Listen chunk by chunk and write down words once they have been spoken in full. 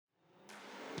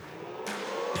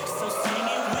So sing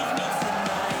it with me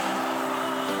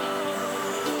tonight.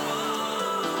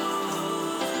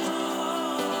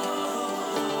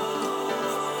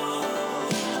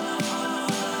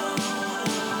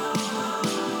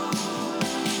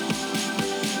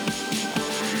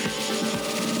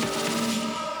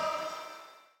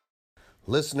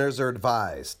 Listeners are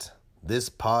advised, this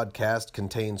podcast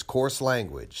contains coarse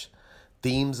language,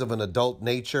 themes of an adult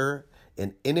nature,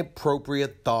 and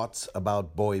inappropriate thoughts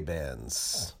about boy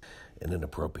bands. And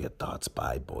inappropriate thoughts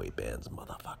by boy bands,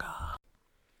 motherfucker.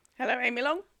 Hello, Amy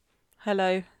Long.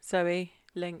 Hello, Zoe,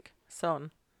 Link, Son.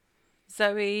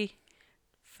 Zoe,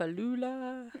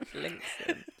 Falula,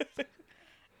 Linkson.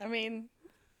 I mean,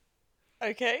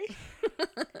 okay.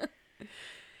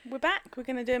 We're back. We're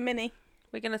going to do a mini.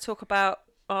 We're going to talk about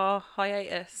our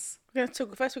hiatus. We're going to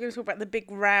talk about the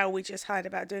big row we just had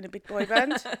about doing a big boy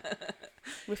band.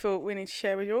 We thought we need to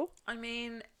share with you all. I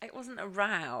mean, it wasn't a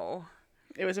row.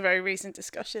 It was a very recent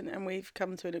discussion, and we've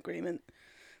come to an agreement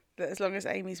that as long as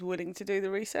Amy's willing to do the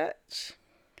research,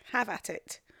 have at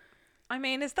it. I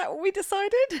mean, is that what we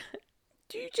decided?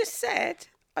 You just said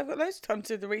I've got loads of time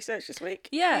to do the research this week.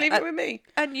 Yeah, Leave it with me.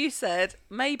 And you said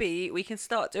maybe we can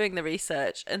start doing the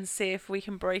research and see if we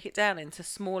can break it down into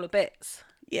smaller bits.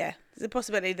 Yeah, there's a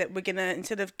possibility that we're going to,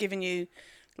 instead of giving you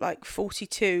like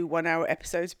 42 1-hour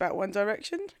episodes about One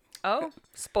Direction, Oh,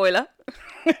 spoiler.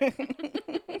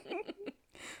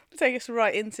 take us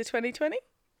right into 2020.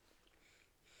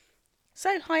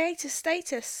 So, hiatus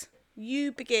status.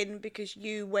 You begin because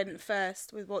you went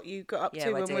first with what you got up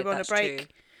to when we were on a break. True.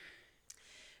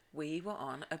 We were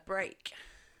on a break.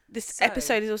 This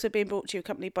episode is also being brought to you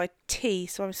accompanied by tea,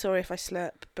 so I'm sorry if I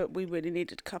slurp, but we really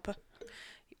needed a cuppa.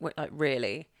 Wait, like,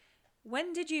 really?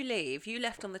 When did you leave? You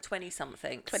left on the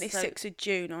 20-something. 26th of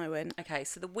June I went. Okay,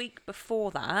 so the week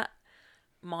before that,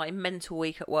 my mental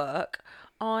week at work,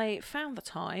 I found the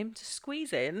time to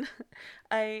squeeze in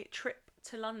a trip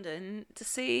to London to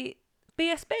see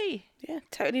BSB. Yeah,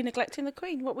 totally neglecting the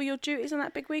Queen. What were your duties on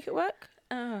that big week at work?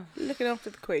 Oh, Looking after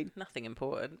the Queen. nothing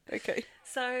important. Okay.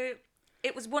 So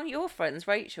it was one of your friends,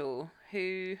 Rachel,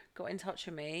 who got in touch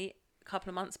with me a couple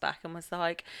of months back and was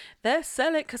like, they're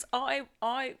selling, because I,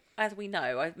 as we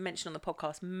know, I've mentioned on the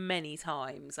podcast many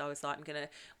times, I was like, I'm going to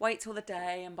wait till the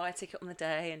day and buy a ticket on the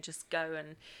day and just go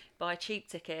and buy a cheap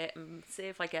ticket and see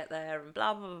if I get there and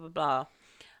blah, blah, blah, blah, blah.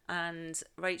 And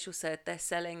Rachel said they're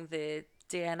selling the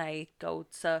DNA Gold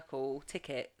Circle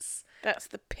tickets. That's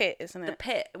the pit, isn't it? The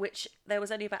pit, which there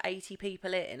was only about 80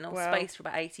 people in, or Wow. space for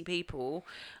about 80 people.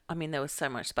 I mean, there was so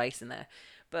much space in there.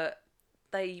 But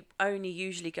they only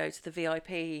usually go to the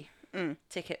VIP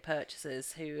ticket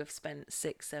purchasers who have spent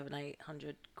 600, 700,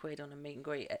 800 quid on a meet and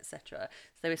greet, etc.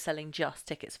 So they were selling just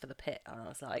tickets for the pit. And I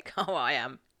was like, oh, I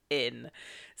am in.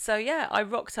 So yeah, I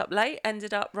rocked up late,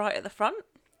 ended up right at the front.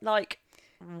 Like,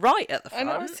 right at the front.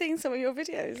 I know, I've seen some of your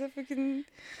videos. I freaking...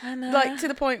 And, like, to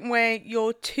the point where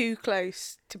you're too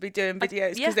close to be doing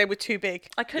videos because they were too big.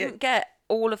 I couldn't get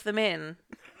all of them in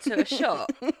to a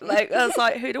shot. Like, I was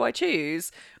like, who do I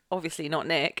choose? Obviously not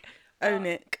Nick. Oh,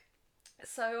 Nick.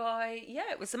 So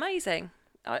it was amazing.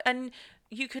 And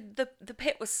you could, the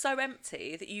pit was so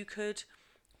empty that you could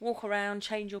walk around,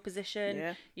 change your position.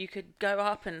 Yeah. You could go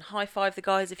up and high five the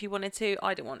guys if you wanted to.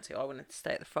 I didn't want to. I wanted to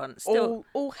stay at the front. Still,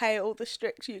 All hail the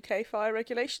strict UK fire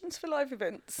regulations for live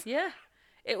events. yeah,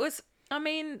 it was. I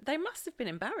mean, they must have been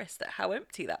embarrassed at how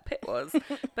empty that pit was,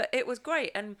 but it was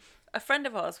great. And a friend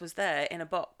of ours was there in a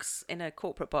box, in a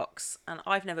corporate box, and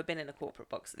I've never been in a corporate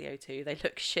box at the O2. They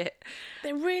look shit.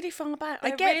 They're really far back. I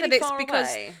They're get really that it's far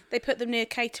because away. they put them near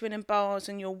catering and bars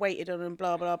and you're weighted on and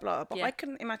blah, blah, blah. But Yeah. I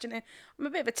couldn't imagine it. I'm a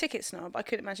bit of a ticket snob. I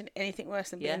couldn't imagine anything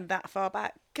worse than Yeah. being that far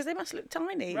back because they must look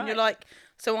tiny. And Right. you're like,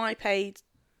 so I paid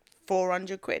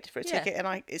 400 quid for a Yeah. ticket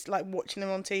and it's like watching them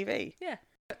on TV. Yeah.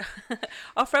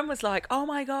 Our friend was like, oh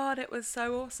my God, it was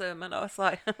so awesome. And I was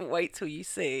like, wait till you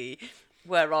see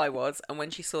where I was. And when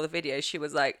she saw the video, she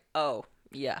was like, oh,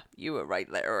 yeah, you were right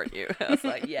there, weren't you? I was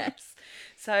like, yes.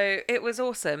 So it was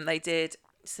awesome. They did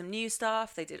some new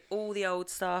stuff. They did all the old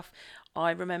stuff.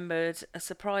 I remembered a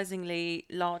surprisingly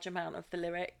large amount of the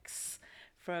lyrics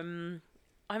from,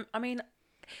 I mean,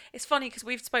 it's funny because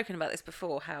we've spoken about this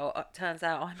before, how it turns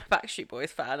out I'm a Backstreet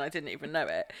Boys fan. I didn't even know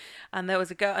it. And there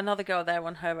was another girl there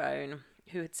on her own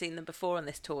who had seen them before on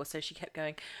this tour, so she kept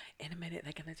going, in a minute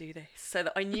they're going to do this, so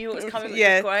that I knew it was coming, which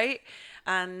Yeah. was great.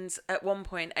 And at one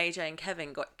point AJ and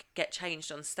Kevin get changed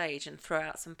on stage and throw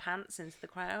out some pants into the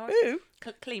crowd. Ooh.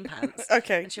 Clean pants.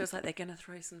 Okay. And she was like, they're going to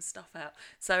throw some stuff out.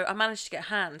 So I managed to get a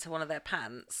hand to one of their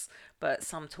pants, but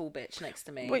some tall bitch next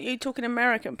to me. What, you talking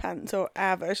American pants or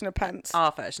our version of pants?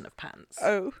 Our version of pants.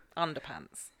 Oh.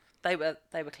 Underpants. They were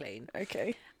clean.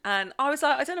 Okay. And I was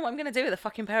like, I don't know what I'm going to do with a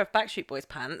fucking pair of Backstreet Boys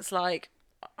pants. Like,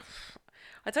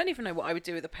 I don't even know what I would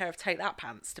do with a pair of Take That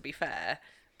pants, to be fair.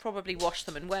 Probably wash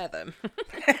them and wear them.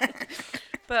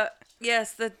 But,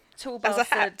 yes, the tall As a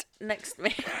bastard hat. next to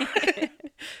me,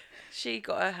 she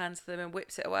got her hands to them and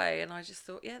whips it away. And I just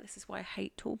thought, yeah, this is why I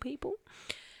hate tall people.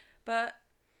 But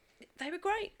they were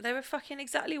great. They were fucking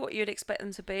exactly what you'd expect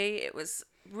them to be. It was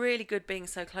really good being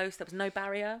so close. There was no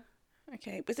barrier.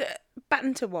 Okay. Was it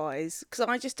banter-wise? Because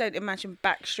I just don't imagine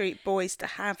Backstreet Boys to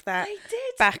have that They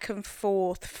did. back and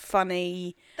forth,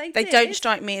 funny. They They did. don't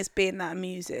strike me as being that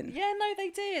amusing. Yeah, no, they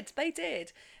did. They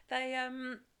did.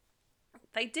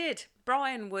 They did.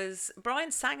 Brian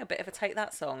sang a bit of a Take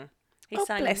That song. He Oh,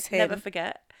 sang bless him. Never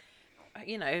Forget.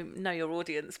 You know your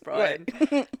audience, Brian.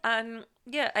 And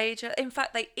yeah, Aja. In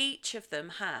fact, each of them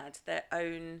had their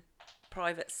own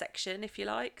private section, if you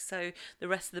like. So the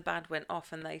rest of the band went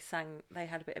off and they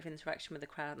had a bit of interaction with the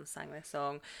crowd and sang their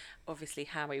song. Obviously,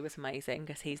 Howie was amazing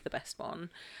because he's the best one.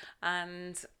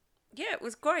 And yeah, it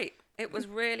was great. It was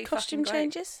really Costume fucking great.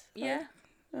 changes? Yeah.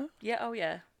 Oh. Yeah, oh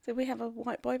yeah. Did we have a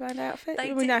white boy band outfit?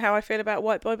 They We did. know how I feel about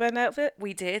white boy band outfit.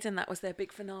 We did, and that was their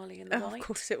big finale in the Oh, night. of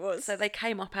course it was. So they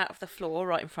came up out of the floor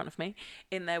right in front of me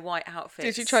in their white outfits.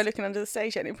 Did you try looking under the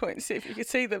stage at any point to see if you could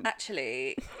see them?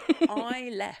 Actually, I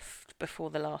left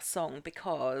before the last song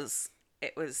because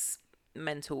it was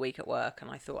mental week at work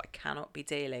and I thought I cannot be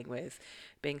dealing with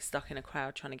being stuck in a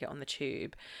crowd trying to get on the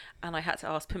tube, and I had to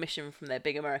ask permission from their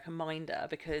big American Minder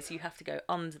because you have to go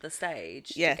under the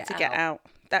stage Yeah, to to get out.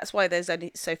 That's why there's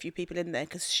only so few people in there,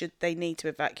 because should they need to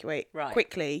evacuate Right.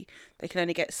 quickly, they can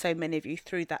only get so many of you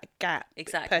through that gap.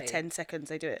 Exactly. Per 10 seconds,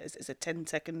 they do it. It's a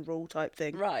 10-second rule type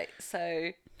thing. Right,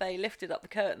 so they lifted up the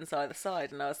curtains either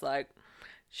side and I was like,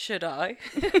 should I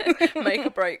make a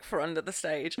break for under the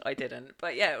stage? I didn't.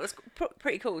 But yeah, it was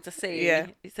pretty cool to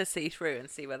see through and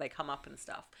see where they come up and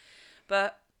stuff.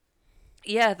 But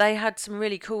yeah, they had some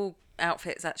really cool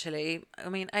outfits actually. I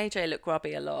mean, AJ looked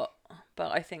grubby a lot,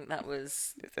 but I think that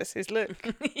was That's his look.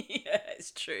 yeah,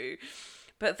 it's true.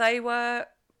 But they were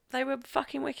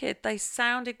fucking wicked. They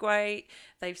sounded great.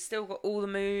 They've still got all the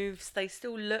moves. They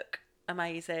still look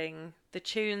amazing. The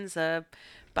tunes are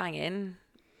banging.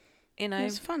 You know, It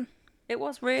was fun. it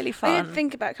was really I fun. didn't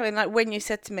think about coming. Like when you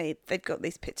said to me they've got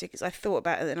these pit tickets, I thought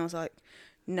about it and I was like,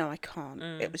 no, I can't.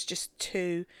 It was just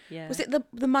too. Yeah. Was it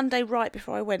the Monday right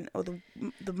before I went, or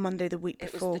the Monday the week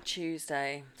It before? was the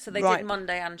Tuesday. So they Right. did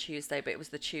Monday and Tuesday, but it was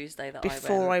the Tuesday that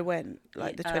Before I I went,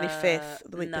 like the 25th,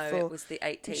 the week no, before. it was the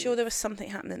 18th. I'm sure there was something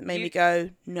happening that made You- me go,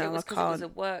 it no, was I 'cause can't. it was a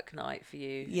work night for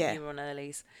you. Yeah. You were on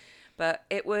earlies. But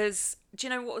it was, do you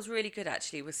know what was really good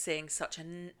actually was seeing such a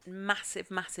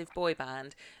massive, massive boy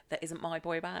band that isn't my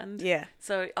boy band. Yeah.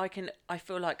 So I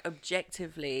feel like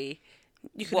objectively,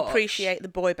 You can watch. appreciate the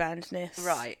boy bandness.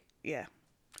 Right. Yeah.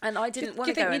 And I didn't Do want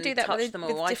you to go think you and do that touch with, them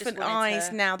with all. I just different wanted eyes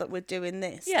to... now that we're doing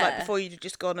this? Yeah. Like before you'd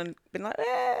just gone and been like,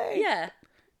 hey. Yeah.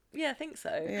 Yeah, I think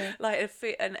so. Yeah. Like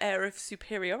an air of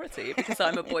superiority because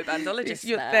I'm a boy bandologist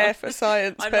You're now. there for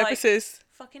science I'm like, purposes.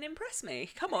 fucking impress me.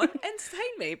 Come on,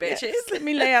 entertain me, Yeah, bitches. just let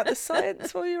me lay out the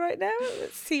science for you right now.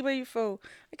 Let's see where you fall.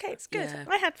 Okay, it's good. Yeah.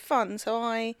 I had fun, so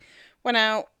I went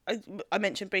out. I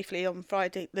mentioned briefly on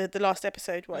Friday, the last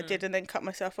episode, what I did, and then cut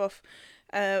myself off.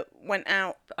 Went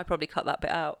out. I probably cut that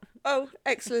bit out. Oh,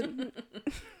 excellent.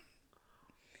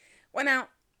 Went out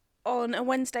on a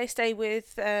Wednesday, stay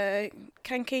with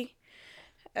Kanki.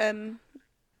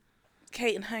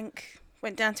 Kate and Hank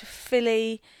went down to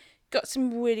Philly. Got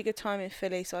some really good time in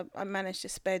Philly, so I managed to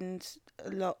spend a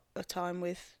lot of time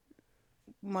with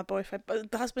my boyfriend,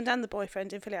 the husband and the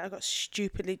boyfriend in Philly. I got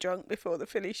stupidly drunk before the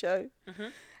Philly show,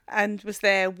 and was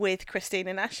there with Christine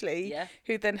and Ashley, Yeah.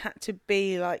 who then had to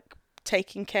be like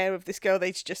taking care of this girl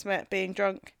they'd just met being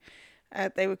drunk.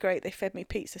 They were great. They fed me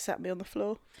pizza, sat me on the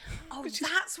floor. Oh,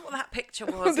 that's what that picture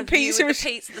was. The of you pizza with was- the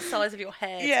pizza the size of your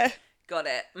head. Yeah. Got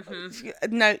it. Hmm.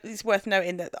 No, it's worth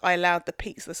noting that I allowed the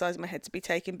pizza the size of my head to be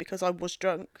taken because I was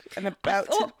drunk and about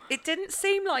to. Oh, it didn't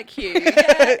seem like you.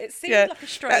 Yeah, it seemed like a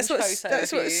strange photo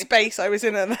That's of what you. space I was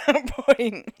in at that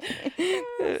point.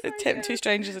 Two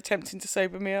strangers attempting to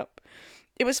sober me up.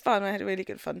 It was fun. I had a really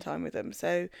good fun time with them.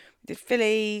 So we did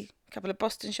Philly, a couple of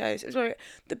Boston shows. It was really,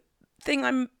 the thing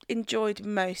I enjoyed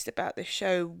most about this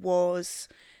show was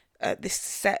this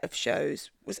set of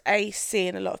shows was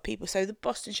seeing a lot of people. So the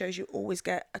Boston shows, you always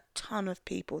get a ton of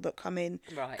people that come in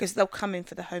Right. because they'll come in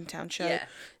for the hometown show. Yeah.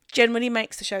 Generally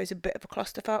makes the shows a bit of a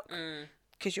clusterfuck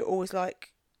because you're always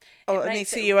like, oh, I need to makes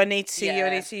see it- you, I need to see you, I yeah.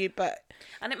 need to see you. But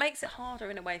And it makes it harder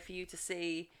in a way for you to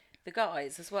see the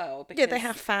guys as well. Because yeah, they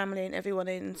have family and everyone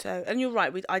in. So, and you're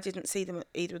right, I didn't see them at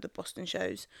either of the Boston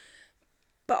shows.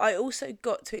 But I also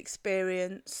got to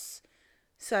experience,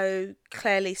 so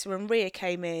Claire, Lisa and Rhea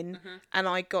came in and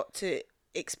I got to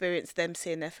experience them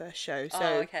seeing their first show.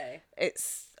 So okay.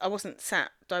 I wasn't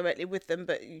sat directly with them,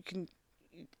 but you can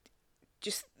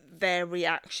just their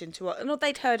reaction to what, not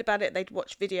they'd heard about it, they'd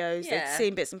watched videos, they'd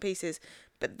seen bits and pieces,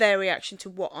 but their reaction to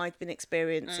what I'd been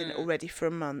experiencing already for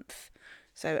a month.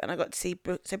 So, and I got to see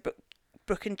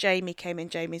Brooke and Jamie came in,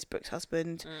 Jamie's Brooke's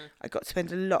husband. I got to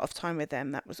spend a lot of time with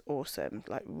them. That was awesome.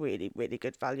 Like really, really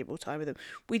good, valuable time with them.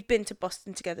 We'd been to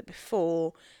Boston together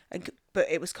before, but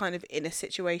it was kind of in a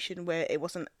situation where it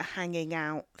wasn't a hanging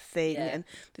out thing. Yeah. And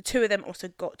the two of them also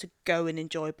got to go and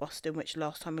enjoy Boston, which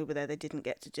last time we were there they didn't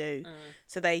get to do.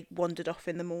 So they wandered off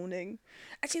in the morning.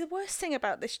 Actually, the worst thing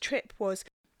about this trip was,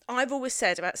 I've always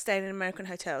said about staying in American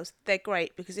hotels, they're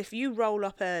great because if you roll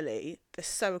up early, they're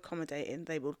so accommodating.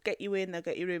 They will get you in, they'll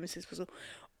get your room as soon as possible.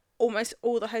 Almost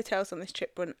all the hotels on this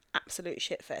trip were an absolute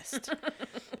shitfest.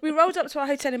 We rolled up to our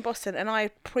hotel in Boston and I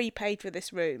prepaid for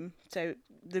this room. So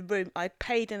the room, I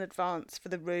paid in advance for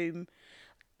the room.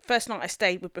 First night I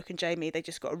stayed with Brooke and Jamie, they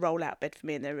just got a roll-out bed for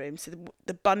me in their room. So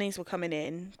the bunnies were coming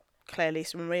in, Claire,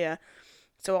 Lisa and Maria.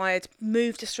 So I had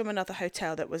moved us from another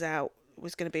hotel that was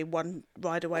going to be one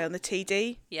ride away on the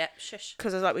TD. Yeah, shush.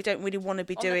 Because I was like, we don't really want to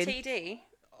be doing... On the TD?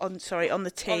 On the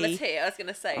T. On the T, I was going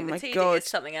to say. Oh the my TD God. is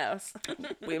something else.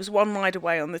 It was one ride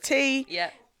away on the T.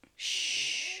 Yeah.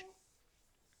 Shh.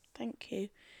 Thank you.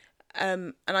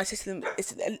 And I said to them,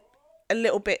 it's a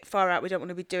little bit far out. We don't want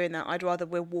to be doing that. I'd rather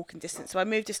we're walking distance. So I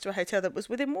moved us to a hotel that was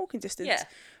within walking distance. Yeah.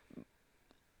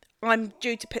 I'm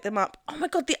due to pick them up. Oh my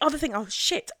God, the other thing. Oh,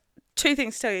 shit. Two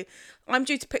things to tell you. I'm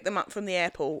due to pick them up from the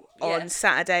airport on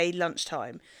Saturday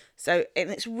lunchtime. So, and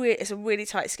it's a really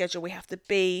tight schedule. I have to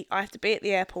be at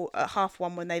the airport at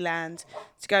 1:30 when they land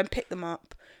to go and pick them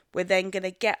up. We're then going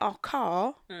to get our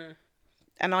car,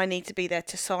 and I need to be there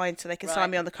to sign so they can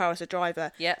sign me on the car as a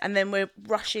driver. Yeah. And then we're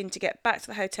rushing to get back to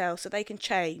the hotel so they can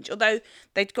change. Although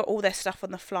they'd got all their stuff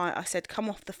on the flight, I said, come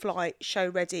off the flight, show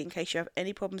ready in case you have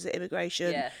any problems at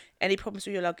immigration, any problems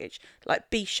with your luggage.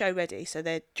 Like, be show ready. So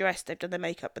they're dressed, they've done their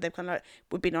makeup, but they're kind of like,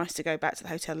 would be nice to go back to the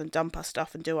hotel and dump our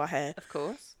stuff and do our hair. Of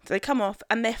course. So they come off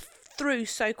and they're through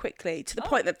so quickly to the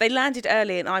point that they landed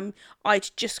early and I'd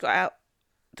just got out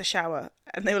the shower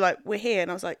and they were like, we're here.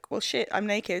 And I was like, well, shit, I'm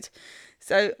naked.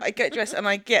 So I get dressed and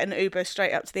I get an Uber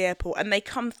straight up to the airport and they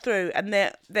come through and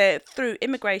they're through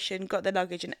immigration, got their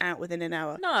luggage and out within an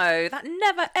hour. No, that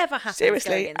never ever happens.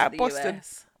 Seriously, going into at the Boston.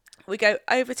 US. We go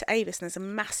over to Avis and there's a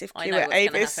massive I queue know at what's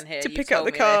going to Avis happen here. to You pick up told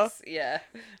the me car. this. Yeah.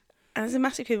 And there's a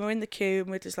massive queue. We're in the queue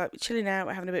and we're just like chilling out.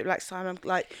 We're having a bit of relaxed time. I'm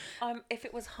like, If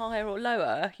it was higher or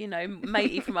lower,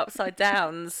 matey from Upside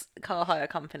Down's car hire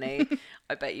company,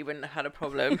 I bet you wouldn't have had a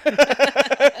problem.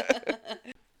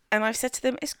 and I've said to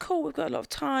them, it's cool. We've got a lot of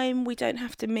time. We don't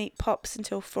have to meet Pops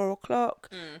until 4:00.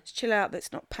 Just chill out.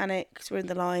 Let's not panic because we're in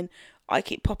the line. I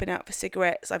keep popping out for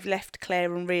cigarettes. I've left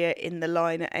Claire and Rhea in the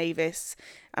line at Avis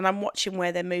and I'm watching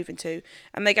where they're moving to.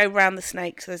 And they go round the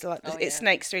snake. So there's it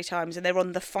snakes 3 times and they're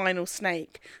on the final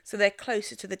snake. So they're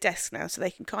closer to the desk now so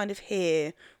they can kind of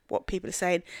hear what people are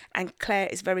saying. And Claire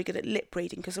is very good at lip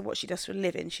reading because of what she does for a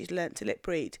living. She's learnt to lip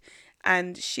read.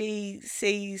 And she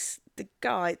sees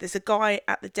there's a guy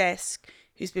at the desk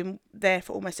who's been there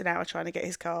for almost an hour trying to get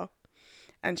his car.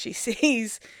 And she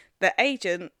sees the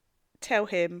agent tell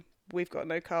him, we've got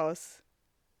no cars.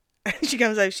 And she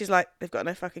comes over, she's like, they've got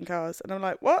no fucking cars. And I'm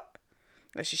like, what?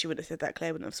 Actually, she wouldn't have said that,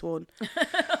 Claire wouldn't have sworn.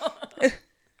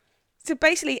 So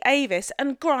basically, Avis,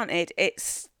 and granted,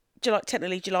 it's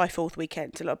technically July 4th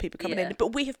weekend, a lot of people coming in,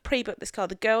 but we have pre-booked this car.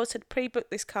 The girls had pre-booked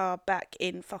this car back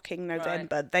in fucking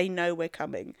November. Right. They know we're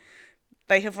coming.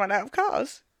 They have run out of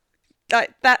cars.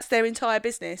 Like, that's their entire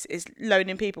business, is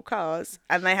loaning people cars,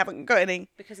 and they haven't got any.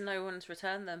 Because no one's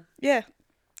returned them. Yeah.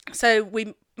 So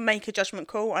we make a judgment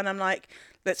call and I'm like,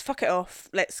 let's fuck it off.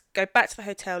 Let's go back to the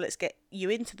hotel. Let's get you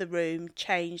into the room,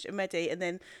 changed and ready. And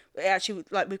then actually,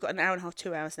 we've got an hour and a half,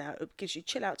 2 hours now. It gives you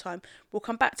chill out time. We'll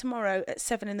come back tomorrow at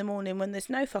 7 a.m. when there's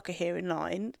no fucker here in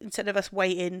line. Instead of us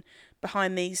waiting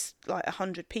behind these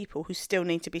 100 people who still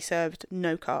need to be served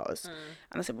no cars.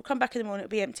 And I said, we'll come back in the morning.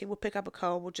 It'll be empty. We'll pick up a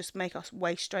car. We'll just make us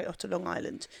way straight off to Long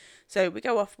Island. So we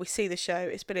go off. We see the show.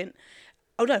 It's brilliant.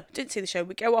 Oh no, didn't see the show.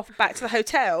 We go off back to the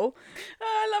hotel.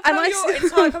 I love how your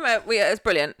entire comment. It's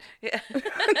brilliant. Yeah.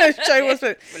 No, the show was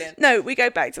brilliant. No, we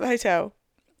go back to the hotel,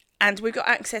 and we've got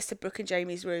access to Brooke and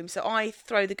Jamie's room. So I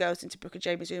throw the girls into Brooke and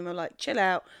Jamie's room. I'm like, chill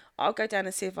out. I'll go down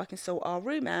and see if I can sort our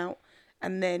room out,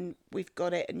 and then we've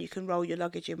got it, and you can roll your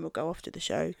luggage in. We'll go off to the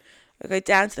show. I go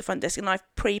down to the front desk, and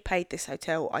I've prepaid this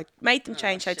hotel. I made them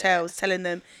change hotels, telling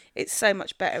them it's so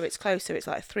much better, it's closer, it's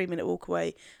like a 3-minute walk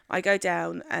away. I go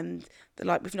down, and they're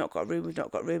like, we've not got a room,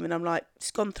 and I'm like, it's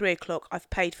gone 3 o'clock, I've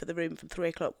paid for the room from 3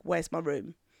 o'clock, where's my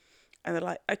room? And they're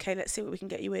like, okay, let's see what we can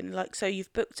get you in. Like, so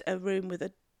you've booked a room with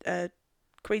a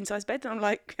queen size bed? And I'm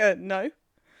like, no.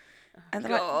 And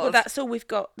they're like, well, that's all we've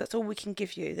got. That's all we can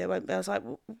give you. They won't. I was like,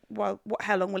 well,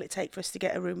 how long will it take for us to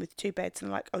get a room with 2 beds? And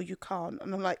they're like, oh, you can't.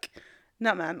 And I'm like,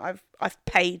 no, man, I've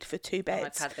paid for 2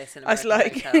 beds. I've had this in I was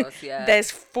American like, hotels, yeah. there's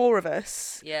 4 of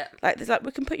us. Yeah. Like, there's like,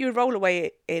 we can put you a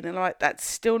rollaway in, and like, that's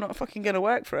still not fucking going to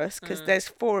work for us because there's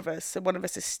 4 of us, so one of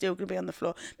us is still going to be on the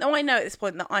floor. Now, I know at this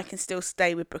point that I can still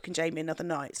stay with Brooke and Jamie another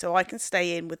night, so I can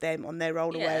stay in with them on their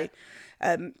rollaway.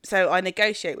 So I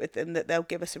negotiate with them that they'll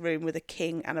give us a room with a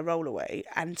king and a rollaway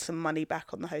and some money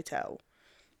back on the hotel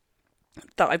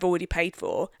that I've already paid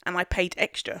for, and I paid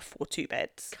extra for 2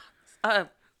 beds. Oh,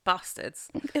 bastards.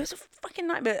 It was a fucking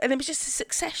nightmare, and it was just a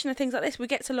succession of things like this. We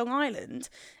get to Long Island,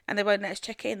 and they won't let us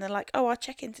check in. They're like, oh, I'll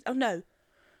check in. Oh, no.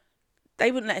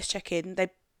 They wouldn't let us check in. They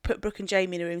put Brooke and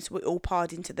Jamie in a room, so we all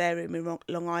parred into their room in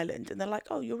Long Island, and they're like,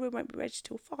 oh, your room won't be ready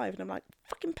till 5. And I'm like,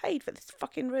 fucking paid for this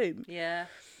fucking room. Yeah.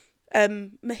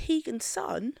 Mohegan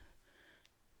Sun,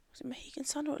 was it Mohegan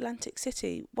Sun or Atlantic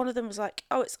City? One of them was like,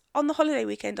 oh, it's on the holiday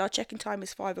weekend, our check-in time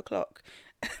is 5 o'clock.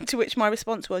 To which my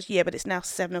response was, yeah, but it's now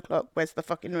 7 o'clock, where's the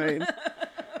fucking room?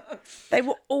 They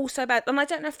were all so bad, and I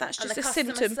don't know if that's just a symptom.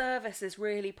 The customer service is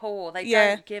really poor. They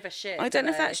don't give a shit. I don't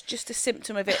know if that's just a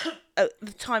symptom of it at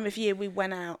the time of year we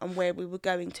went out and where we were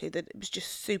going to, that it was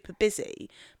just super busy.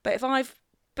 But if I've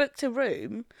booked a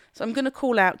room, so I'm going to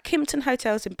call out Kimpton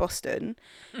Hotels in Boston,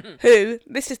 who,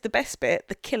 this is the best bit,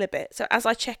 the killer bit. So as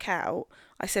I check out,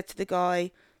 I said to the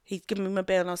guy, he'd given me my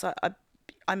bill, and I was like,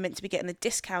 I'm meant to be getting a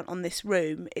discount on this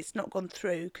room. It's not gone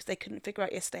through because they couldn't figure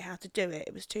out yesterday how to do it.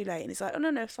 It was too late. And he's like, oh,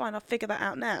 no, it's fine. I'll figure that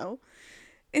out now.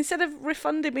 Instead of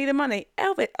refunding me the money,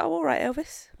 Elvis, oh, all right,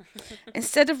 Elvis.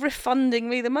 Instead of refunding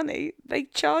me the money, they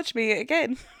charged me it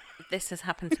again. This has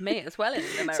happened to me as well in an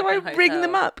American So I ring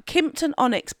them up. Kimpton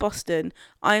Onyx Boston.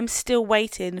 I am still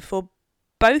waiting for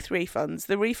both refunds.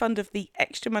 The refund of the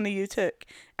extra money you took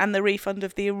and the refund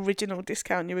of the original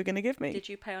discount you were going to give me. Did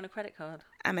you pay on a credit card?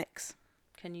 Amex.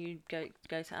 Can you go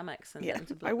to Amex and Yeah, get them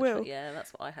to block I will. Yeah,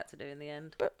 that's what I had to do in the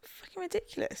end. But fucking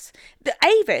ridiculous. The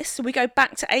Avis, we go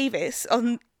back to Avis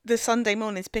on the Sunday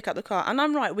morning to pick up the car, and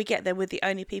I'm right, we get there with the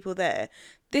only people there.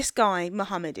 This guy,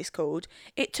 Mohammed is called,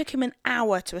 it took him an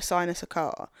hour to assign us a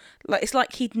car. Like, it's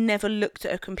like he'd never looked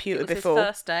at a computer before. His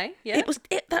first day. Yeah.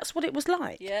 That's what it was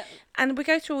like. Yeah. And we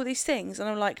go through all these things, and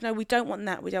I'm like, no, we don't want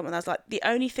that. We don't want that. I was like, the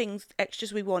only things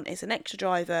extras we want is an extra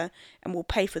driver, and we'll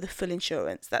pay for the full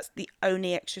insurance. That's the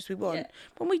only extras we want. Yeah.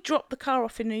 When we dropped the car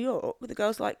off in New York, the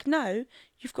girl's like, no,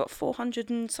 you've got $400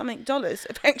 and something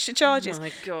of extra charges. Oh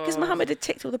my God. Because Mohammed had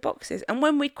ticked all the boxes, and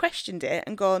when we questioned it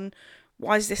and gone,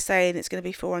 why is this saying it's going to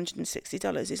be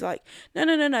 $460? He's like,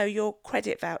 no, your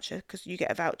credit voucher, because you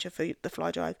get a voucher for the fly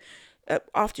drive.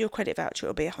 After your credit voucher,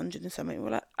 it'll be 100 and something.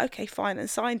 We're like, okay, fine, and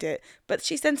signed it. But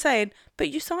she's then saying, but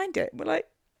you signed it. We're like,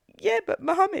 yeah, but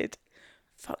Mohammed.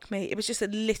 Fuck me. It was just a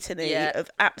litany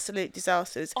of absolute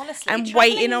disasters. Honestly, and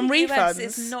waiting on travelling in the US refunds.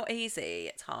 is not easy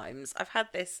at times. I've had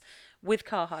this with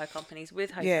car hire companies, with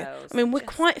hotels. Yeah, I mean, we're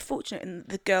quite fortunate in that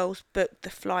the girls booked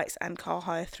the flights and car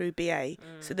hire through BA.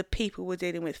 So the people we're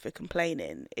dealing with for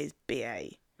complaining is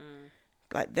BA.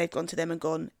 Like, they've gone to them and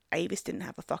gone, Avis didn't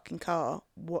have a fucking car.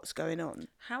 What's going on?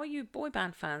 How are you boy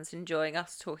band fans enjoying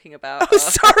us talking about... Oh,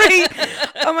 sorry.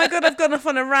 Oh, my God, I've gone off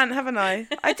on a rant, haven't I?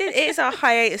 I did. It is our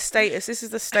hiatus status. This is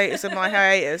the status of my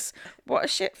hiatus. What a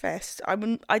shit fest.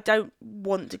 I don't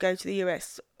want to go to the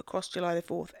US across July the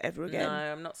 4th ever again. No,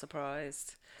 I'm not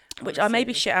surprised. Which I may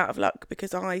be shit out of luck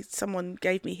because someone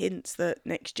gave me hints that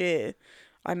next year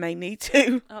I may need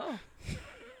to. Oh.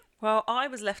 Well, I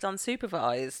was left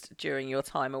unsupervised during your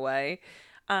time away,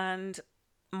 and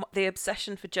the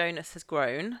obsession for Jonas has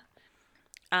grown.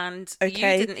 And you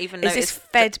didn't even notice. Is this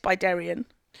fed by Darian?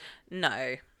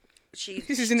 No.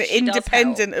 This is an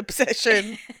independent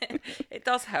obsession. It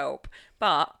does help.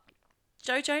 But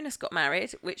Joe Jonas got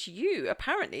married, which you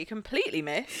apparently completely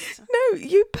missed. No,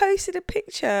 you posted a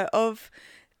picture of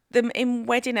them in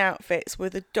wedding outfits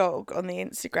with a dog on the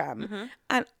Instagram,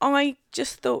 and I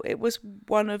just thought it was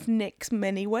one of Nick's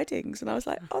many weddings, and I was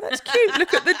like, oh, that's cute,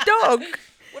 look at the dog.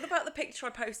 What about the picture I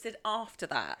posted after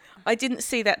that? I didn't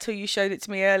see that till you showed it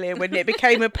to me earlier when it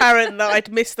became apparent that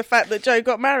I'd missed the fact that Joe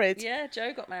got married. Yeah,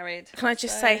 Joe got married. Can I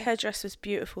just say her dress was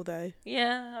beautiful though?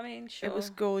 Yeah, I mean, sure. It was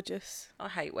gorgeous. I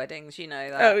hate weddings, you know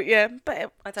that. Oh yeah,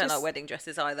 but I don't like wedding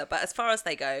dresses either, but as far as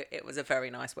they go, it was a very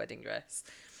nice wedding dress.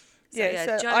 So,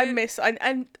 So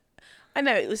Joe, I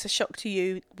know it was a shock to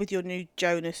you with your new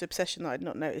Jonas obsession that I'd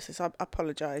not noticed this. I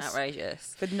apologise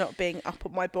outrageous. for not being up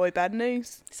on my boy band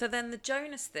news. So then the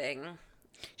Jonas thing.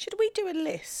 Should we do a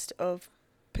list of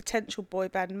potential boy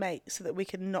band mates so that we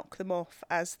can knock them off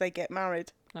as they get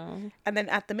married? Oh. And then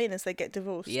add them in as they get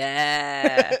divorced.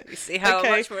 Yeah. You see how Okay.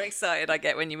 much more excited I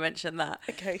get when you mention that.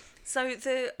 Okay. So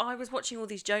I was watching all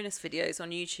these Jonas videos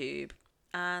on YouTube,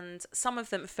 and some of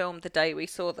them filmed the day we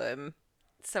saw them.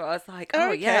 So I was like,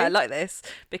 oh, yeah, Okay. I like this,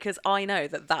 because I know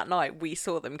that night we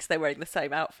saw them because they were wearing the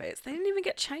same outfits. They didn't even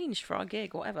get changed for our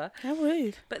gig, whatever. How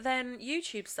rude. But then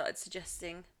YouTube started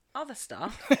suggesting other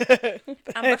stuff.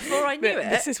 And before I knew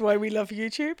This it, is why we love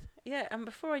YouTube. and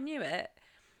before I knew it,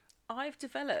 I've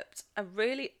developed a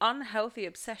really unhealthy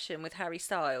obsession with Harry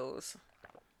Styles.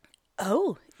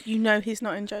 Oh, you know he's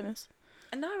not in Jonas.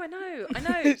 No, I know,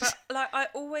 but like I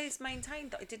always maintained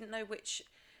that I didn't know which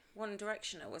One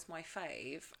Directioner was my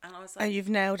fave, and I was like, And you've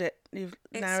nailed it. You've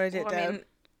narrowed it down.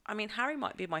 I mean, Harry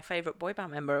might be my favourite boy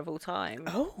band member of all time.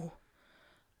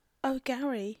 Oh,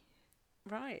 Gary.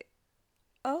 Right.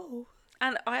 Oh.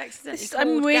 And I accidentally This- called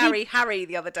I'm really- Gary Harry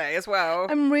the other day as well.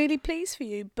 I'm really pleased for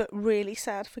you, but really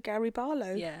sad for Gary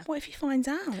Barlow. Yeah. What if he finds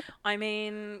out? I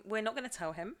mean, we're not going to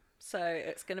tell him, so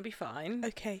it's going to be fine.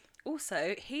 Okay.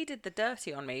 Also, he did the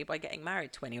dirty on me by getting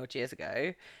married 20 odd years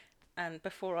ago, and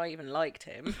before I even liked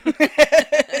him.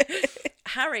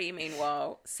 Harry,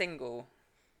 meanwhile, single.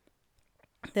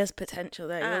 There's potential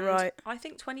there, And you're right. I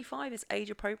think 25 is age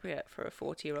appropriate for a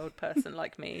 40-year-old person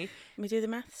like me. Can we do the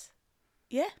maths?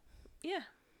 Yeah. Yeah.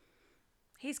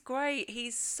 He's great.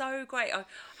 He's so great. I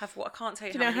can't tell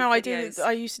you Do you know how how many I do videos. it?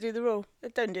 I used to do the rule. I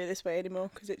don't do it this way anymore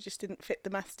because it just didn't fit. The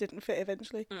maths didn't fit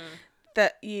eventually.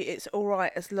 That it's all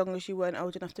right as long as you weren't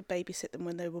old enough to babysit them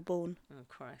when they were born. Oh,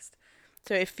 Christ.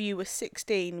 So if you were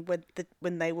 16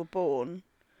 when they were born,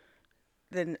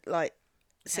 then like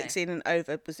 16 and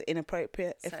over was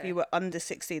inappropriate. So, if you were under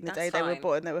 16 the that's day they were fine.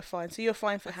 born, they were fine. So you're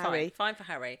fine for Harry. Fine for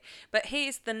Harry. But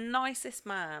he's the nicest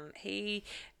man. He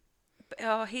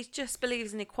just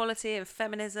believes in equality and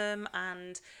feminism,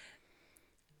 and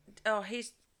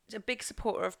he's a big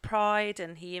supporter of Pride,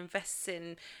 and he invests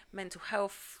in mental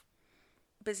health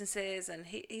businesses, and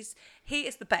he is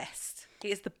the best.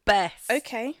 He is the best.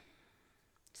 Okay.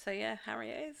 So yeah,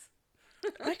 Harry is.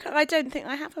 I don't think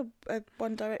I have a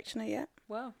One Directioner yet.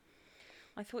 Well,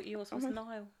 I thought yours was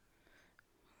Niall.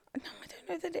 No, I don't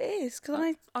know that it is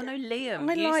because Oh no, Liam.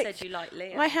 I You like- said you like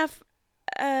Liam. I have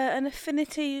an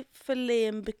affinity for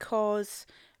Liam because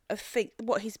of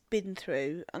what he's been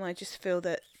through, and I just feel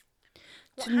that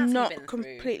What to has he not been through?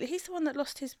 completely. He's the one that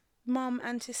lost his mum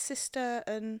and his sister,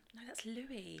 and No, that's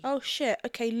Louis. oh shit.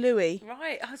 Okay, Louis.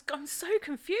 Right, I'm so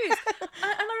confused. and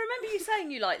I remember you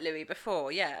saying you liked Louis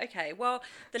before. Yeah, okay. Well,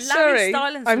 the Larry Sorry,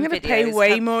 Stylinson I'm going to pay videos way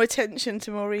have- more attention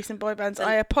to more recent boy bands.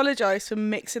 I apologise for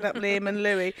mixing up Liam and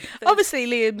Louis. Obviously,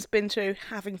 Liam's been through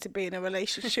having to be in a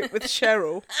relationship with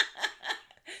Cheryl.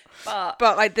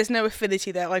 But there's no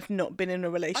affinity there. I've not been in a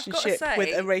relationship say with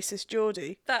a racist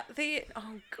Geordie. oh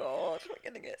god, we're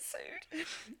gonna get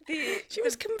sued. She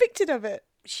was convicted of it.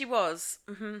 She was.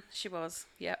 She was.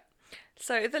 Yep.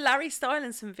 So the Larry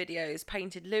Stylinson videos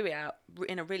painted Louis out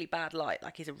in a really bad light,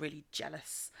 like he's a really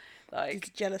jealous, He's a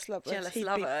like jealous lover.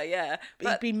 lover. Yeah,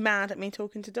 He'd be mad at me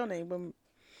talking to Donnie when.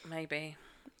 maybe.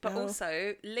 But No.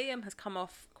 also, Liam has come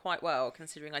off quite well,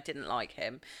 considering I didn't like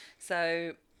him.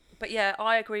 So, but yeah,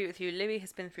 I agree with you. Louis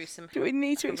has been through some. Do we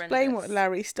need to explain what horrendous-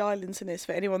 Larry Stylinson is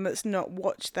for anyone that's not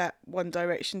watched that One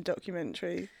Direction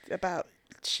documentary about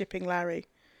shipping Larry?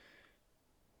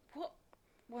 What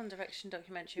One Direction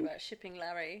documentary about shipping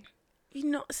Larry? You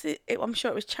not see it, I'm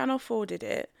sure it was Channel 4 did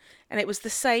it, and it was the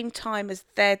same time as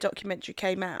their documentary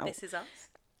came out, This Is Us.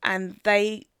 and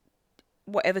they,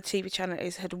 whatever TV channel it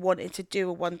is, had wanted to do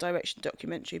a One Direction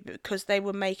documentary, but because they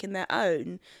were making their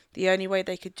own, the only way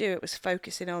they could do it was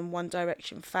focusing on One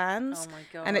Direction fans. Oh my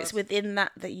god! And it's within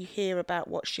that you hear about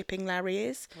what shipping Larry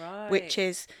is, which Right.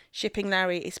 is shipping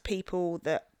Larry is people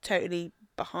that totally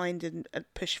behind and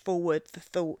push forward the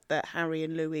thought that Harry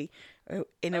and Louis are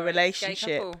in a Are a gay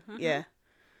relationship. couple. Mhm. Yeah.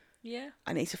 Yeah.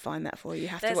 I need to find that for you. You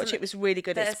have There's to watch an- it. It was really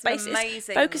good. It's there's an basically it's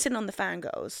amazing- focusing on the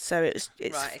fangirls, so it's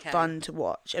Right, okay. fun to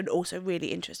watch and also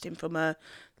really interesting from a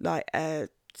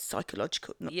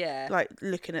psychological, Yeah. like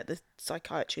looking at the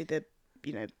psychiatry, that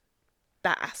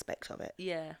aspect of it.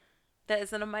 Yeah.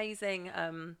 There's an amazing,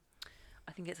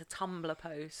 I think it's a Tumblr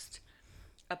post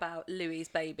about Louis'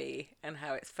 baby and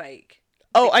how it's fake.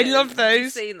 Oh, I Because- love have those. you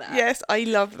seen that? Yes, I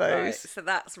love those. Right, so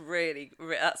that's really,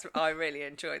 I really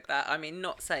enjoyed that. I mean,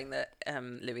 not saying that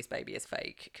Louis' baby is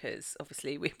fake, because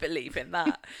obviously we believe in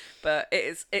that, but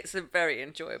it's a very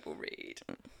enjoyable read,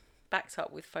 backed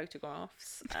up with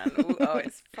photographs, and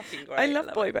it's fucking great. I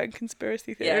love boy it. band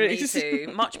conspiracy Yeah, me theories.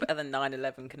 too. Much better than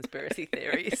 9/11 conspiracy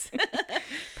theories.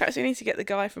 Perhaps we need to get the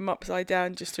guy from Upside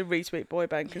Down just to retweet boy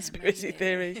band conspiracy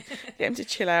theories. Get him to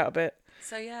chill out a bit.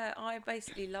 So yeah, I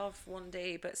basically love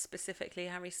 1D, but specifically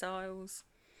Harry Styles.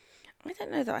 I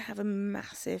don't know that I have a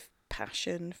massive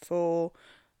passion for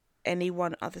any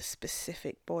one other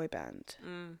specific boy band.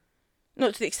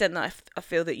 Not to the extent that I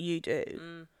feel that you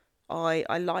do. I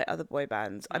like other boy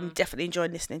bands. I'm definitely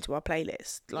enjoying listening to our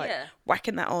playlist. Like, Yeah.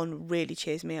 whacking that on really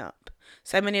cheers me up.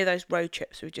 So many of those road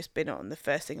trips we've just been on, the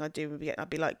first thing I'd do would be, I'd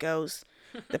be like, girls,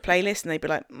 the playlist, and they'd be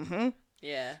like, mm-hmm.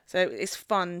 Yeah, So it's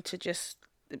fun to just,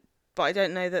 but I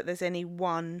don't know that there's any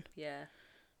one. yeah.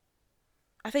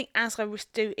 I think as I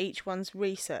do each one's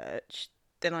research,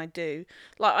 then I do.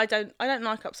 Like, I don't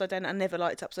like Upside Down. I never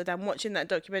liked Upside Down. Watching that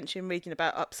documentary and reading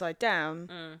about Upside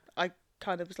Down, I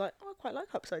kind of was like, oh, I quite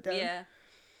like Upside Down. Yeah.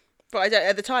 But I don't.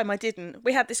 At the time, I didn't.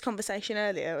 We had this conversation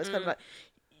earlier. It was kind of like,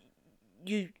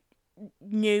 you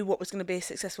knew what was going to be a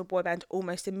successful boy band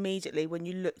almost immediately when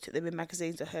you looked at them in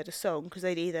magazines or heard a song, because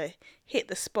they'd either hit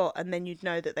the spot and then you'd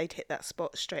know that they'd hit that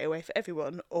spot straight away for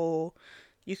everyone, or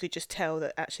you could just tell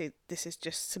that actually this is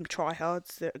just some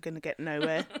tryhards that are going to get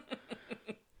nowhere.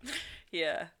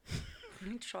 Yeah.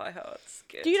 Tryhards.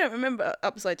 Good. You don't remember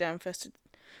Upside Down first?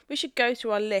 We should go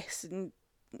to our list and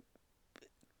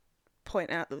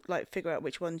point out, like, figure out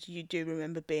which ones you do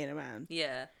remember being around.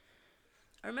 Yeah.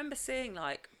 I remember seeing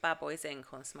like Bad Boys Inc.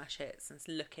 on Smash Hits and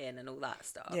looking and all that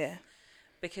stuff. Yeah.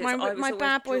 Because My I was always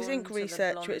Bad Boys drawn Inc. to the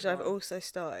research, blonde which I've one. also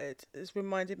started, has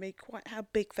reminded me quite how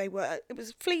big they were. It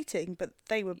was fleeting, but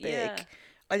they were big. Yeah.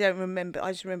 I don't remember.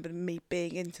 I just remember me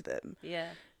being into them. Yeah.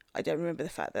 I don't remember the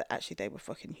fact that actually they were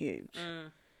fucking huge.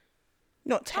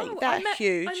 Not take Oh, that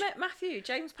huge. I met Matthew,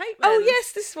 James Pateman. Oh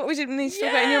yes, this is what we didn't need to talk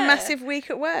about in your Yeah. massive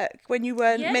week at work when you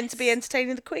weren't meant to be Yes.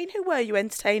 entertaining the Queen. Who were you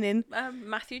entertaining?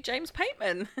 Matthew James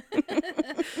Pateman.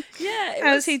 Yeah.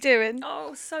 How's he doing?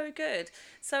 Oh, so good.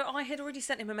 So I had already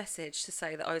sent him a message to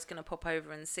say that I was going to pop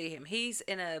over and see him. He's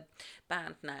in a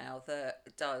band now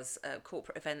that does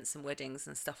corporate events and weddings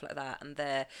and stuff like that, and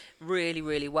they're really,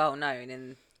 really well known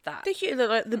in that. I think you look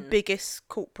like the biggest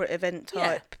corporate event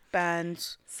type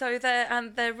band. So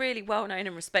they're really well known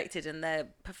and respected, and their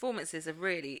performances are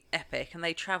really epic, and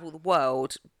they travel the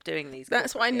world doing these.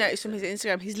 That's what I corporate noticed from gigs his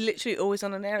Instagram. He's literally always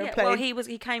on an Yeah, aeroplane. well,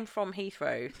 he came from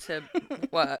Heathrow to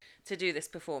work to do this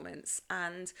performance,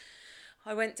 and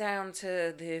I went down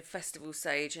to the festival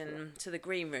stage and to the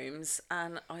green rooms,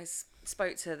 and I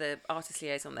spoke to the artist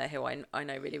liaison there, who I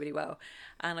know really, really well,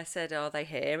 and I said, "Are they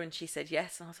here?" And she said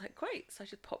yes, and I was like, "Great!" So I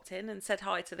just popped in and said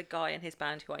hi to the guy in his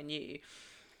band who I knew,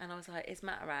 and I was like, "Is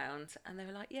Matt around?" And they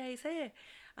were like, "Yeah, he's here."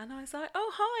 And I was like,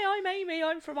 "Oh, hi, I'm Amy.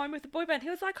 I'm with the boy band." He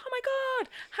was like, "Oh my God,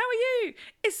 how are you?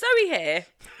 Is Zoe here?"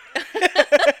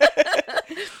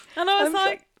 And I was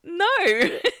like, "No,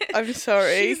 I'm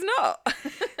sorry. she's not."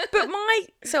 But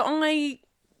I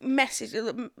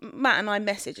messaged Matt, and I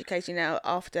message occasionally now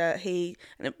after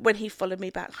when he followed me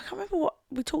back. I can't remember what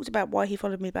we talked about, why he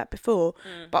followed me back before,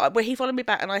 but when he followed me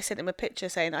back and I sent him a picture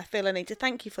saying, "I feel I need to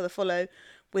thank you for the follow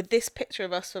with this picture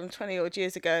of us from 20 odd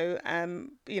years ago,"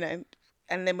 and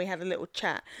then we had a little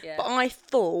chat. Yeah. But I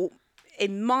thought,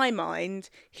 in my mind,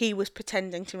 he was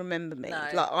pretending to remember me. No.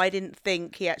 Like, I didn't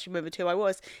think he actually remembered who I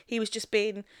was. He was just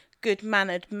being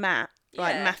good-mannered Matt.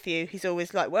 Like Yeah. Matthew, he's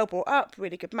always like well brought up,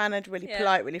 really good-mannered, really Yeah.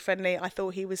 polite, really friendly. I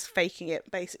thought he was faking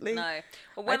it, basically. No.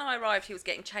 Well, when I arrived, he was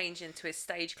getting changed into his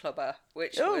stage clubber,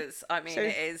 which Oh, was, I mean, so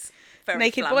it is very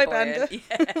naked boy flamboyant. bander.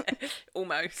 Yeah,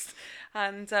 almost.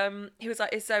 And he was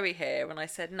like, "Is Zoe here?" And I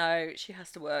said, "No, she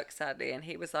has to work, sadly." And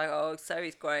he was like, "Oh,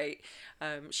 Zoe's great.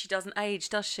 She doesn't age,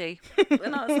 does she?"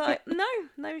 And I was like,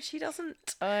 No, she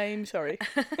doesn't. I'm sorry.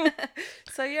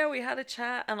 So yeah, we had a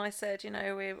chat, and I said,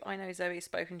 I know Zoe's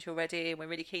spoken to you already, and we're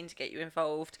really keen to get you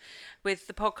involved with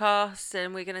the podcast,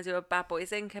 and we're going to do a Bad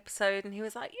Boys Inc. episode. And he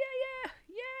was like, yeah.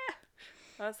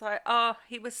 I was like, oh,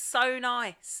 he was so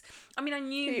nice. I mean, I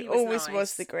knew he was always nice,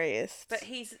 was the greatest. but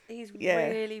he's Yeah.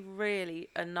 really, really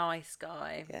a nice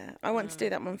guy. Yeah, I want to do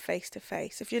that one face to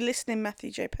face. If you're listening, Matthew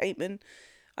J. Pateman,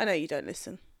 I know you don't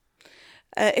listen.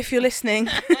 If you're listening,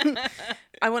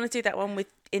 I want to do that one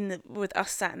with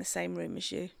us sat in the same room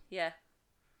as you. Yeah.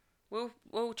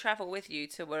 We'll travel with you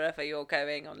to wherever you're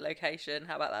going on location.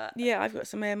 How about that? Yeah, I've got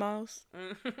some air miles.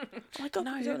 Oh my God,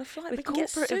 No, we don't want to fly. with We can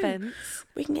get corporate sued. events.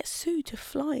 We can get sued to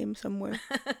fly him somewhere.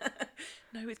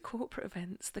 No, with corporate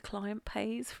events, the client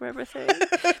pays for everything.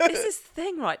 This is the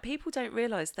thing, right? People don't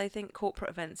realise. They think corporate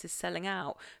events is selling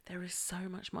out. There is so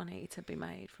much money to be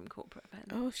made from corporate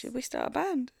events. Oh, should we start a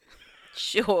band?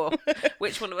 Sure.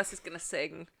 Which one of us is going to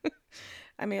sing?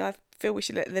 I mean, I feel we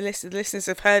should let the listeners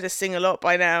have heard us sing a lot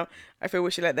by now. I feel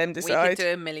we should let them We decide. could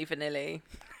do a Milli Vanilli.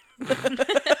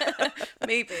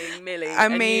 Me being Millie I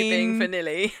and you being mean,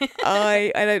 Vanilli.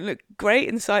 I don't look great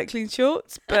in cycling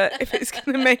shorts, but if it's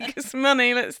going to make us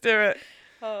money, let's do it.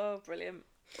 Oh, brilliant.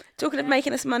 Talking of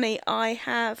making us money, I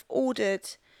have ordered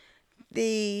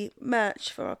the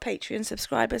merch for our Patreon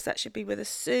subscribers. That should be with us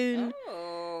soon.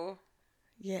 Oh,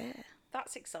 Yeah,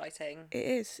 that's exciting. it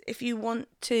is. If you want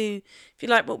to, if you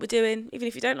like what we're doing, even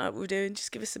if you don't like what we're doing,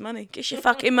 just give us some money. Give us your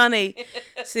fucking money.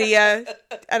 It's the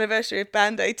anniversary of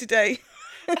Band Aid today.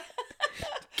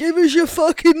 Give us your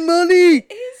fucking money.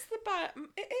 It is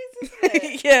It is, isn't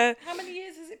it? Yeah. How many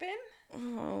years has it been?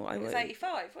 Oh, I It was won't.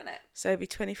 85, wasn't it? So it'd be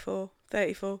 24,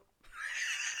 34.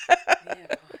 Yeah.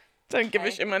 Don't give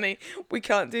us your money. We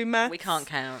can't do maths. We can't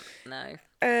count. No.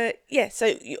 Yeah,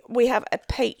 so we have a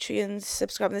Patreon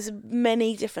subscriber. There's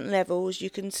many different levels. You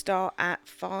can start at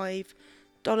 $5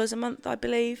 a month, I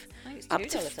believe. I think it's Up $2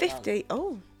 to a month. 50.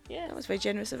 Oh, Yeah. that was very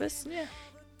generous of us. Yeah.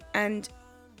 And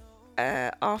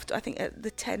after, I think at the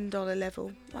 $10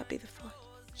 level, might be the 5.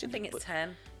 I think it's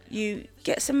 10. You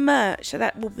get some merch, so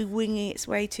that will be winging its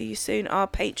way to you soon. Our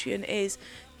Patreon is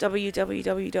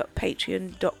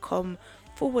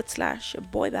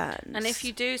www.patreon.com/boybands. And if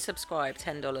you do subscribe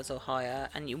 $10 or higher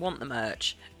and you want the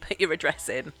merch, put your address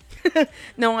in.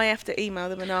 No, I have to email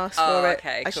them and ask Oh, for it.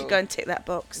 okay, I cool. should go and tick that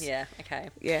box. Yeah, okay.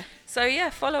 Yeah. So yeah,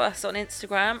 follow us on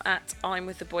Instagram at I'm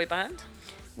with the boy band,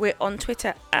 We're on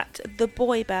Twitter at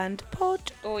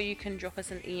theboybandpod. or you can drop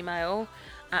us an email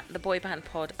at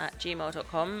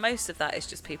theboybandpod@gmail.com. Most of that is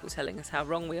just people telling us how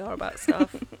wrong we are about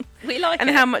stuff. We like And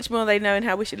it. how much more they know and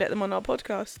how we should let them on our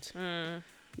podcast.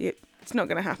 Yeah, it's not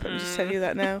going to happen. Just tell you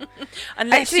that now.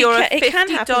 Unless Actually, you're a it can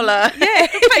happen. $50 Yeah,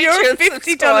 if you're a Patreon $50 a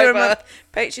subscriber. month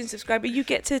Patreon subscriber, you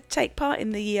get to take part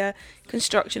in the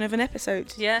construction of an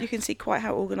episode. Yeah. You can see quite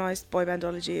how organised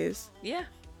Boybandology is. Yeah.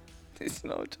 It's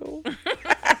not at all.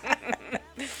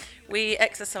 We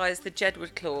exercise the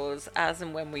Jedward clause as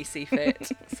and when we see fit.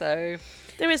 So,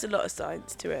 There is a lot of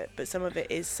science to it, but some of it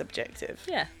is subjective.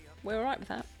 yeah, we're all right with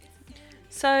that.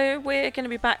 So, we're going to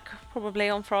be back probably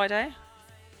on Friday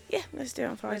Yeah, let's do it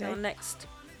on with Friday. our next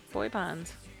boy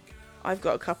band. I've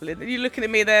got a couple in. You're looking at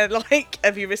me there like,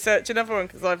 have you researched another one?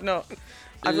 Because I've not.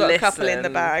 I've got a couple in the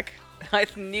Listen. bag. I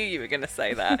knew you were going to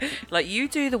say that. Like, you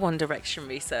do the One Direction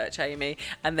research, Amy,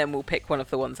 and then we'll pick one of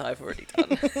the ones I've already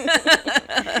done.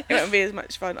 It won't be as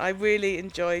much fun. I really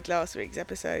enjoyed last week's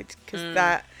episode because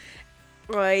that.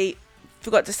 I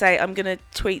forgot to say I'm going to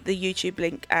tweet the YouTube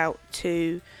link out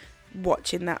to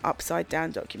watching that Upside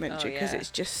Down documentary because yeah. it's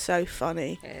just so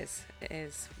funny. It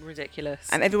is ridiculous.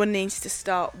 And everyone needs to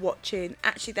start watching.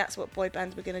 Actually, that's what boy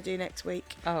band we're going to do next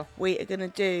week. oh, We are going to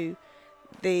do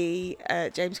the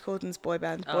James Corden's boy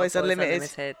band, oh, Boys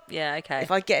Unlimited. Yeah, okay.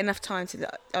 If I get enough time to,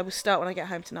 I will start when I get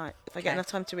home tonight. If I get Okay. enough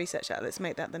time to research that, let's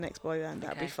make that the next boy band.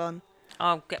 That'd be Okay. fun.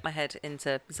 I'll get my head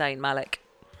into Zayn Malik.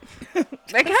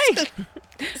 Okay.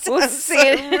 We'll see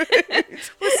you.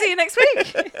 We'll see you next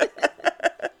week.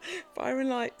 Fire and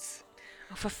Lights.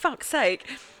 Oh, for fuck's sake.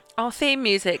 Our theme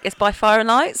music is by Fire and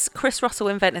Lights. Chris Russell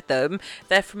invented them.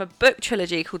 They're from a book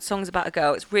trilogy called Songs About a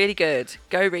Girl. It's really good.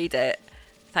 Go read it.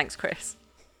 Thanks, Chris.